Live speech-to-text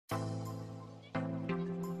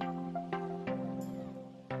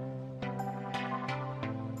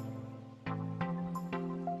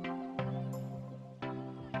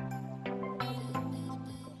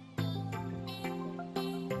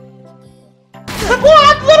Boy,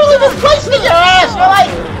 I'm literally just wasting your ass for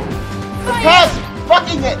like the past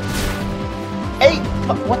fucking 8.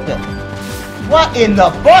 What the? What in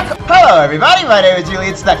the fuck? Hello, everybody. My name is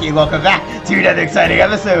Julian Stuckey. Welcome back to another exciting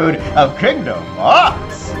episode of Kingdom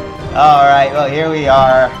Hearts. All right. Well, here we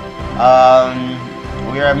are.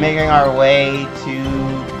 We are making our way to.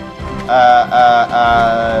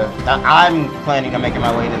 I'm planning on making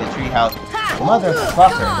my way to the treehouse.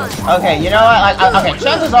 Motherfucker. Okay, you know what? Okay,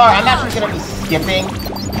 chances are I'm actually gonna be skipping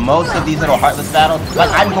most of these little Heartless battles.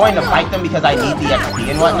 Like, I'm going to fight them because I need the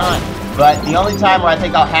XP and whatnot. But the only time where I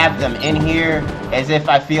think I'll have them in here is if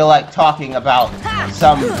I feel like talking about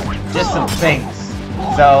some things.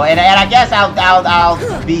 So, and I guess I'll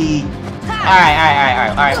be.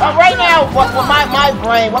 Alright. But right now, what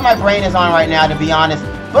my brain is on right now, to be honest,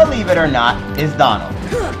 believe it or not, is Donald.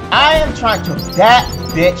 I am trying to. That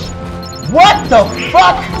bitch. What the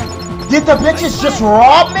fuck? Did the bitches just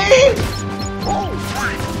rob me?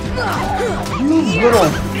 You little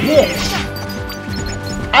bitch.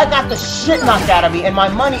 I got the shit knocked out of me and my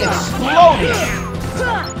money exploded.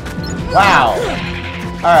 Wow.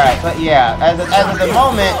 Alright, but yeah, as of the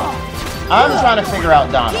moment, I'm trying to figure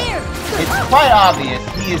out Donald. It's quite obvious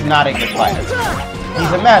he is not a good fighter.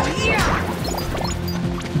 He's a magic user.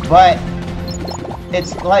 But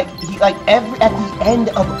it's like at the end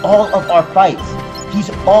of all of our fights, he's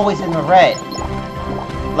always in the red.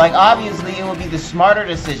 Like, obviously it would be the smarter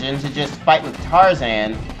decision to just fight with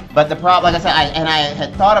Tarzan, but the problem, like I said, I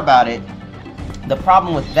had thought about it. The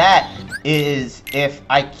problem with that is if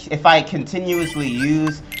I continuously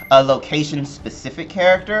use a location-specific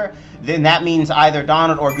character, then that means either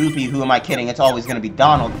Donald or Goofy. Who am I kidding? It's always going to be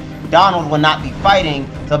Donald. Donald will not be fighting,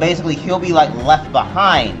 so basically he'll be like left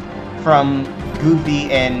behind from Goofy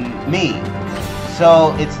and me.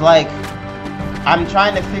 So it's like I'm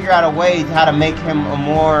trying to figure out a way how to make him a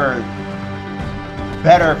more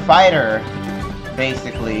better fighter,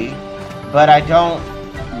 basically, but I don't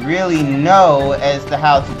really know as to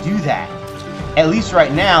how to do that. At least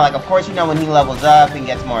right now. Like, of course, you know, when he levels up and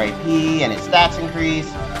gets more AP and his stats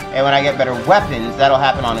increase, and when I get better weapons, that'll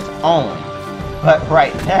happen on its own. But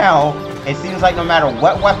right now, it seems like no matter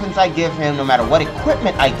what weapons I give him, no matter what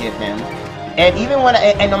equipment I give him, and even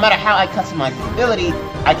and no matter how I customize his ability,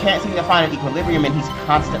 I can't seem to find an equilibrium, and he's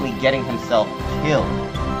constantly getting himself killed.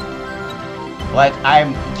 Like,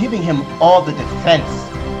 I'm giving him all the defense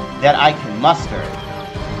that I can muster,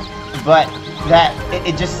 but that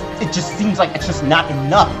it just seems like it's just not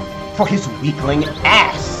enough for his weakling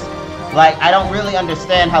ass. Like, I don't really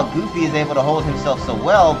understand how Goofy is able to hold himself so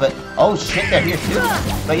well, but oh shit, they're here too.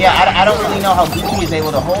 But yeah, I don't really know how Goofy is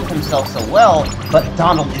able to hold himself so well, but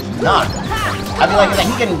Donald is not. I mean, like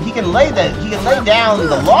he can lay down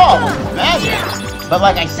the law with his magic, but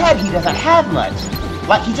like I said, he doesn't have much.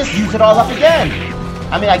 Like, he just used it all up again.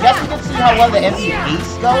 I mean, I guess we can see how well the empty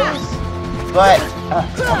ace goes, but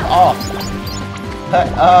fuck off.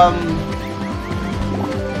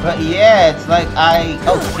 But yeah, it's like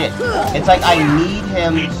oh shit. It's like I need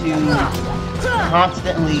him to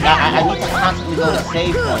constantly, I need to constantly go to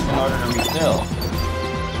save points in order to refill.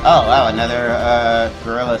 Oh wow, another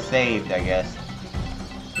gorilla saved, I guess.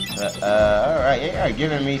 Alright, yeah, you're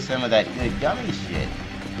giving me some of that good gummy shit.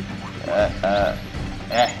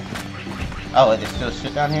 Oh, there's still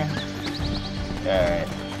shit down here? Alright.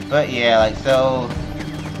 But yeah, like, so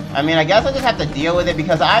I mean, I guess I just have to deal with it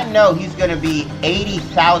because I know he's gonna be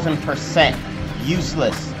 80,000%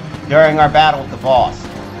 useless during our battle with the boss.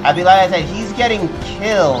 I mean, like I said, he's getting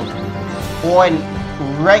killed on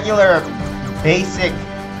regular, basic,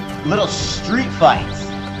 little street fights.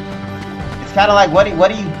 It's kind of like, what do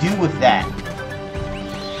you do with that?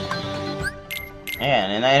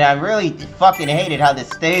 Man, and I really fucking hated how this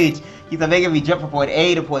stage keeps making me jump from point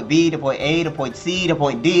A to point B to point A to point C to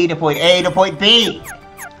point D to point A to point B.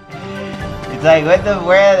 It's like, what the,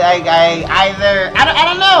 where, like, I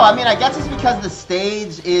don't know. I mean, I guess it's because the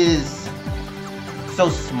stage is so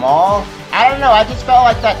small. I don't know, I just felt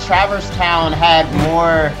like that Traverse Town had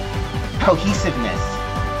more cohesiveness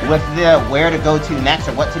with the where to go to next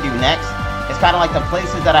or what to do next. It's kind of like the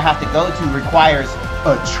places that I have to go to requires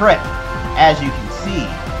a trip, as you can see.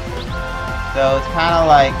 So it's kind of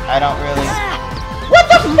like, I don't really... What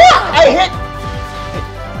the fuck? I hit...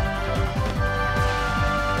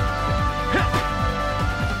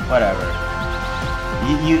 Whatever.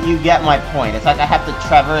 You get my point. It's like I have to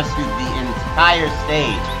traverse through the entire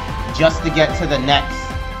stage just to get to the next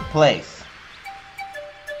place.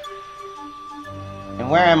 And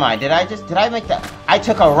where am I? Did I make that? I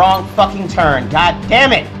took a wrong fucking turn. God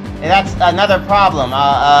damn it! And that's another problem.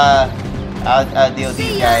 I'll deal with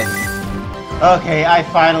these guys. Okay, I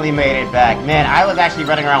finally made it back. Man, I was actually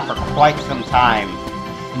running around for quite some time.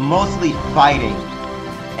 Mostly fighting.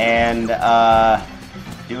 And,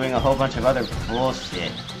 doing a whole bunch of other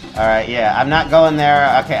bullshit. Alright, yeah, I'm not going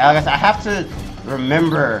there. Okay, I guess I have to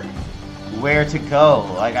remember where to go.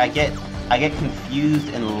 Like, I get confused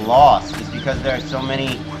and lost just because there are so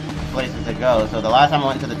many places to go. So the last time I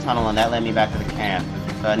went to the tunnel and that led me back to the camp.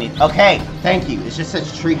 So I need... Okay, thank you. It just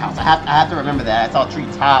says treehouse. I have to remember that. I saw tree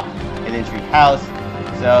top and then tree house.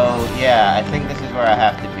 So yeah, I think this is where I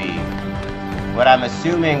have to be. What I'm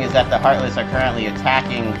assuming is that the Heartless are currently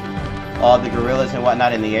attacking all the gorillas and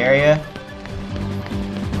whatnot in the area.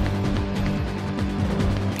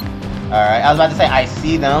 Alright, I was about to say I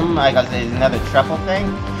see them. I guess there's another truffle thing.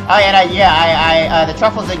 Oh yeah, the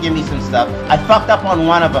truffles did give me some stuff. I fucked up on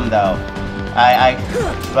one of them though. They're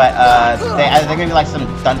gonna be like some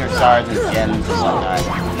thunder shards and gems and whatnot.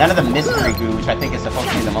 None of the mystery goo, which I think is supposed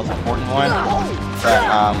to be the most important one. But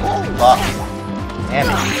fuck, damn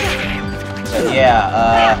it. But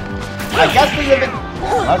yeah, I guess we live in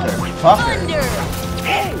motherfucker.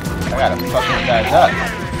 I gotta fuck these guys up.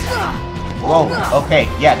 Whoa, okay,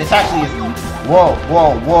 yeah, this actually is. Whoa.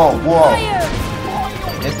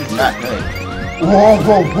 This is not good. Whoa.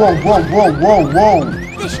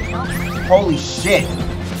 Holy shit!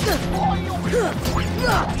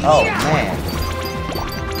 Oh man.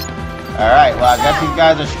 Alright, well I guess these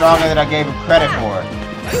guys are stronger than I gave them credit for.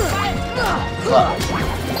 Fuck.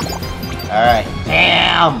 Alright,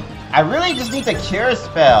 damn! I really just need the cure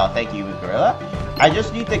spell. Thank you, Gorilla. I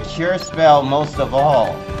just need the cure spell most of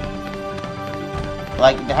all.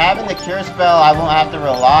 Like, having the cure spell, I won't have to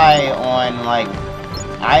rely on, like,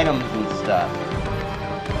 items and stuff.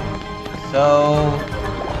 So...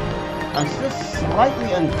 I'm still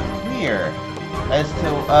slightly unclear as to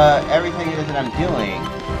everything it is that I'm doing.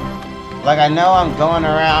 Like, I know I'm going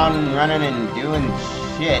around and running and doing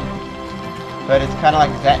shit, but it's kind of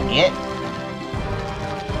like, is that it?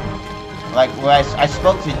 Like, when I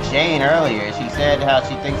spoke to Jane earlier, she said how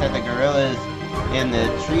she thinks that the gorillas in the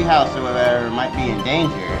treehouse or whatever might be in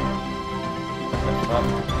danger. What the fuck?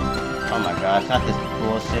 Oh my gosh, not this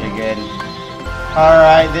bullshit again.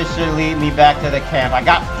 Alright, this should lead me back to the camp. I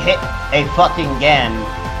got hit a fucking again.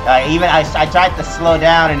 I tried to slow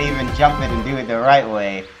down and even jump it and do it the right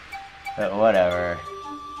way. But whatever.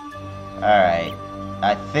 Alright.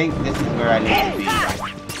 I think this is where I need to be.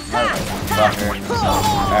 Motherfucker.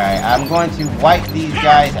 Alright, I'm going to wipe these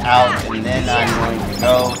guys out and then I'm going to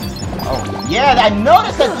go... Oh, yeah, I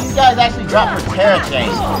noticed that these guys actually drop for Terra Chain.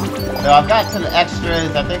 So I've got some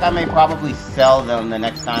extras. I think I may probably sell them the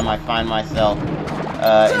next time I find myself in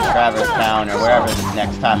Traverse Town or wherever the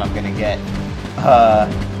next time I'm gonna get the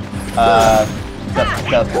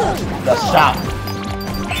shop.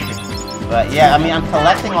 But yeah, I mean I'm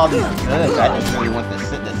collecting all these goods. I just really want the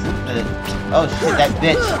oh shit, that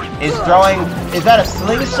bitch is throwing. Is that a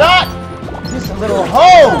slingshot? Just a little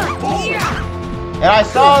hoe. And I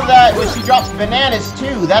saw that when she drops bananas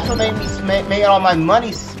too. That's what made all my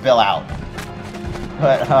money spill out.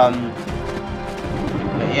 But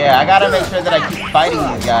yeah, I gotta make sure that I keep fighting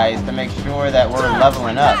these guys to make sure that we're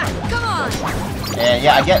leveling up. And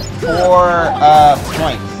yeah, I get 4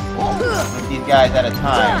 points with these guys at a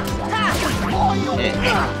time. Shit.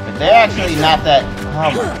 But they're actually not that.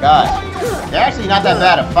 Oh my gosh. They're actually not that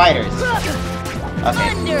bad of fighters.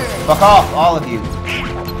 Okay. Fuck off, all of you.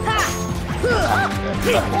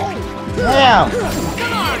 Damn!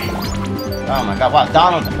 Oh my god, wow,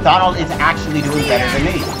 Donald is actually doing better than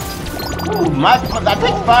me. Ooh, I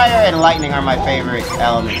think fire and lightning are my favorite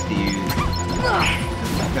elements to use.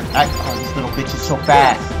 Because this little bitch is so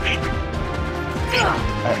fast.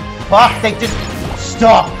 Fuck, they just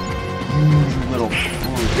stop! You little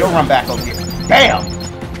fool. You'll run back over here. Damn!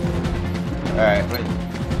 Alright,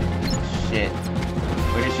 shit.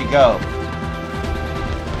 Where did she go?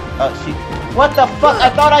 Oh, what the fuck? I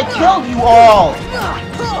thought I killed you all!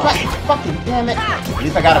 Fucking damn it. At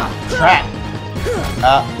least I got him trapped.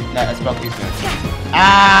 No, I spoke too soon.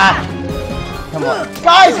 Ah! Come on.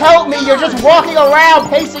 Guys, help me! You're just walking around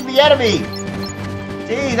pacing the enemy!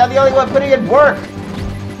 Jeez, I'm the only one putting in work!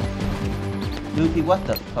 Goofy, what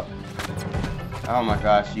the fuck? Oh my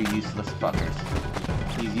gosh, you useless fuckers.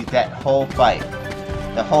 You used that whole fight.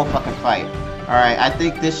 The whole fucking fight. Alright, I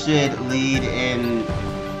think this should lead in...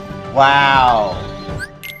 Wow.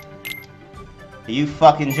 Are you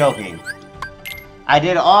fucking joking? I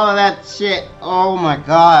did all of that shit. Oh my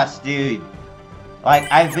gosh, dude. Like,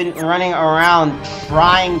 I've been running around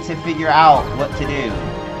trying to figure out what to do.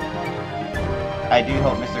 I do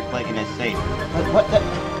hope Mr. Clayton is safe. But what the...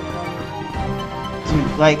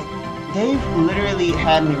 Dude, like, they've literally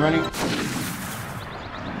had me running...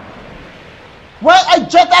 What?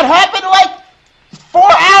 That happened like 4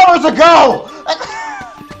 hours ago!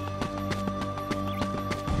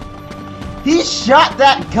 He shot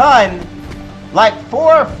that gun like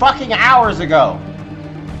 4 fucking hours ago.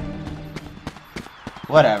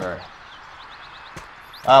 Whatever.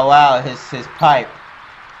 Oh wow, his pipe.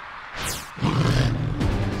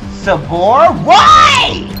 Sabor?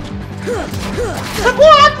 Why? Sabor,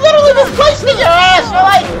 I've literally been wasting your ass for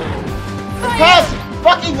like the past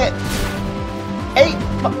fucking 8.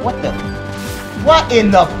 What the? What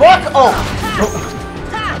in the fuck? Oh.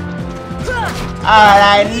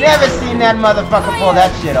 I never seen that motherfucker pull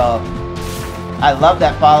that shit off. I love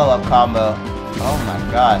that follow-up combo. Oh my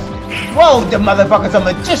gosh. Whoa, the motherfucker's a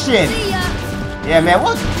magician! Yeah, man,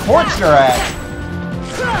 we'll torch your ass.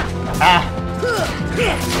 Ah.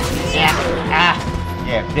 Yeah,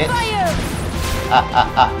 yeah, bitch.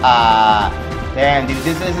 Damn, dude,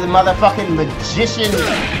 this is a motherfucking magician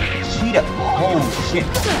cheetah. Oh, shit.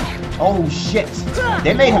 Oh, shit.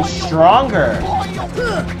 They made him stronger.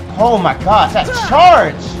 Oh my gosh, that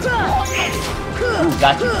charge! Ooh,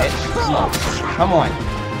 got you, bitch. Come on.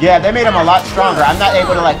 Yeah, they made him a lot stronger. I'm not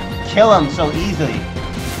able to, like, kill him so easily.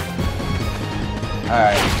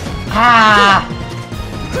 Alright. Ah!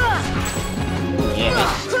 Yeah,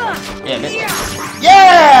 bitch. Yeah, bitch.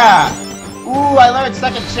 Yeah! Ooh, I learned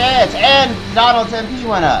second chance, and Donald's MP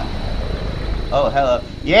went up. Oh, hello.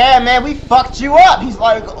 Yeah, man, we fucked you up! He's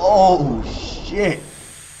like, oh, shit.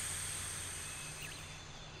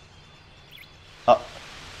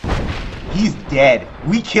 He's dead.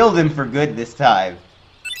 We killed him for good this time.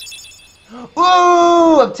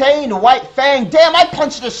 Ooh! Obtained white fang. Damn, I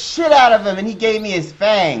punched the shit out of him and he gave me his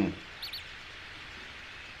fang.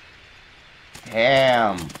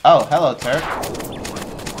 Damn. Oh, hello, Turk.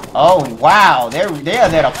 Oh, wow. They are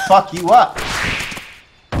there to fuck you up.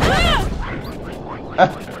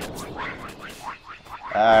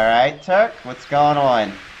 Alright, Turk. What's going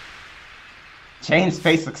on? Jane's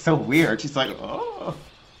face looks so weird. She's like, oh.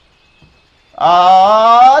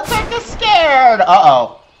 Oh, Turk is scared.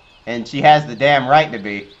 Uh-oh. And she has the damn right to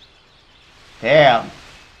be. Damn.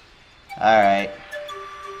 Alright.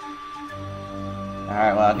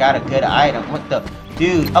 Alright, well, I got a good item. What the...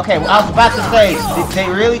 Dude, okay, well, I was about to say, they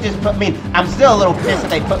really just put me... I'm still a little pissed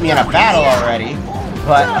that they put me in a battle already.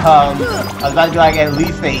 But, I was about to be like, at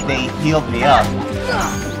least they healed me up.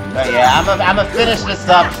 But yeah, I'm gonna finish this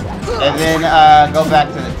up, and then, go back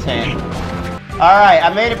to the tent. Alright,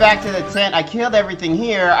 I made it back to the tent. I killed everything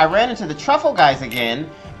here. I ran into the truffle guys again.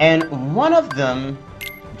 And one of them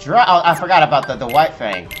dropped... Oh, I forgot about the White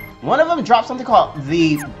Fang. One of them dropped something called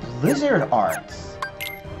the Blizzard Arts.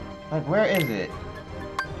 Like, where is it?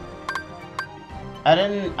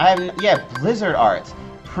 Yeah, Blizzard Arts.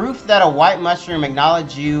 Proof that a white mushroom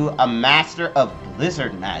acknowledged you a master of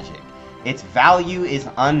blizzard magic. Its value is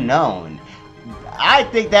unknown. I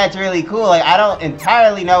think that's really cool. Like, I don't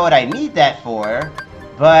entirely know what I need that for,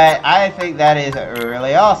 but I think that is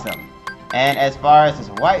really awesome. And as far as this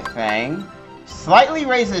White Fang, slightly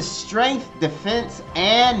raises strength, defense,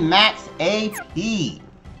 and max AP.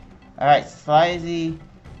 Alright, slightly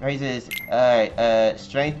raises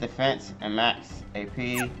strength, defense, and max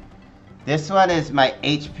AP. This one is my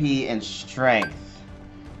HP and strength.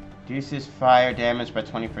 Reduces fire damage by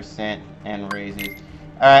 20% and raises.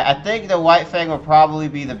 Alright, I think the White Fang will probably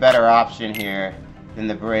be the better option here than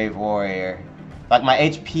the Brave Warrior. Like, my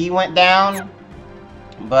HP went down,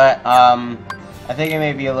 but I think it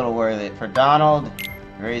may be a little worth it. For Donald,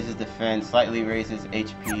 raises defense, slightly raises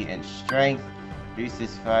HP and strength,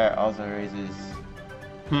 reduces fire, also raises...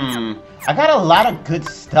 I got a lot of good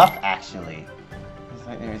stuff, actually.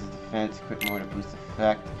 Slightly raises defense, quick more to boost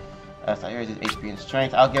effect. Slightly raises HP and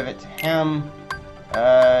strength. I'll give it to him.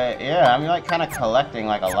 Yeah, I'm like kind of collecting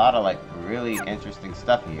like a lot of like really interesting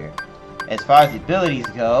stuff here. As far as the abilities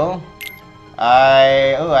go,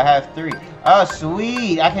 I have 3. Oh,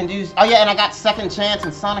 sweet! I can do... Oh, yeah, and I got Second Chance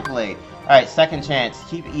and Sonic Blade. Alright, Second Chance.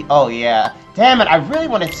 Oh, yeah. Damn it, I really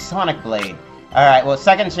wanted Sonic Blade. Alright, well,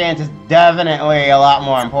 Second Chance is definitely a lot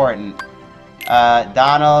more important.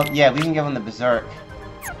 Donald... Yeah, we can give him the Berserk.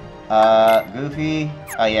 Goofy...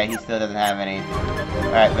 Oh, yeah, he still doesn't have any.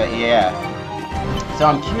 Alright, but yeah. So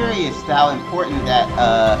I'm curious how important that,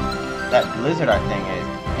 that Blizzard Art thing is.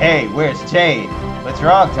 Hey, where's Jane? What's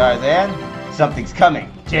wrong, Tarzan? Something's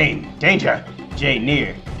coming. Jane, danger! Jane,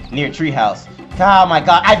 near treehouse. Oh my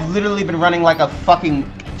god, I've literally been running like a fucking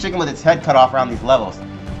chicken with its head cut off around these levels.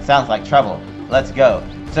 Sounds like trouble. Let's go.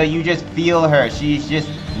 So you just feel her. She's just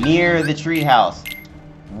near the treehouse.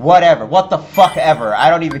 Whatever. What the fuck ever. I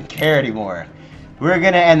don't even care anymore. we're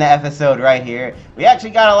gonna end the episode right here. We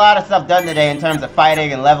actually got a lot of stuff done today in terms of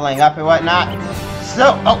fighting and leveling up and whatnot.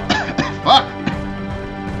 So, oh, fuck.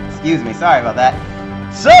 Excuse me, sorry about that.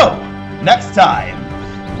 So, next time,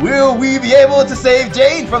 will we be able to save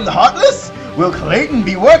Jade from the Heartless? Will Clayton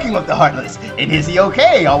be working with the Heartless? And is he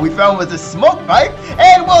okay? All we found was a smoke pipe.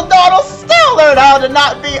 And will Donald still learn how to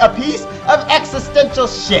not be a piece of existential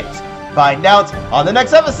shit? Find out on the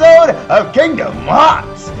next episode of Kingdom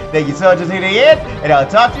Hearts. Thank you so much for tuning in, and I'll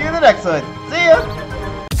talk to you in the next one. See ya!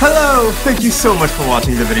 Hello! Thank you so much for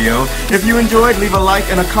watching the video. If you enjoyed, leave a like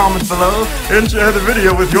and a comment below, and share the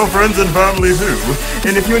video with your friends and family too.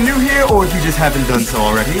 And if you're new here, or if you just haven't done so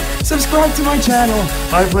already, subscribe to my channel.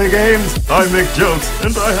 I play games, I make jokes,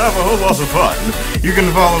 and I have a whole lot of fun. You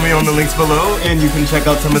can follow me on the links below, and you can check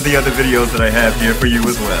out some of the other videos that I have here for you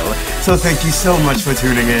as well. So thank you so much for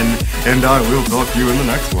tuning in, and I will talk to you in the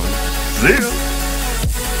next one. See ya!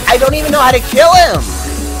 I don't even know how to kill him!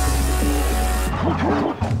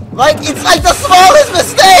 Like, it's like the smallest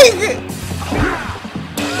mistake!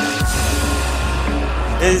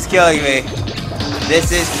 This is killing me.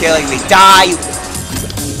 This is killing me. Die, you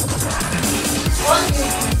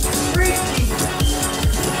fucking freaky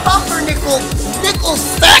pumpernickel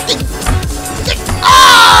stacking.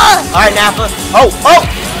 Ah! Alright, Nappa. Oh!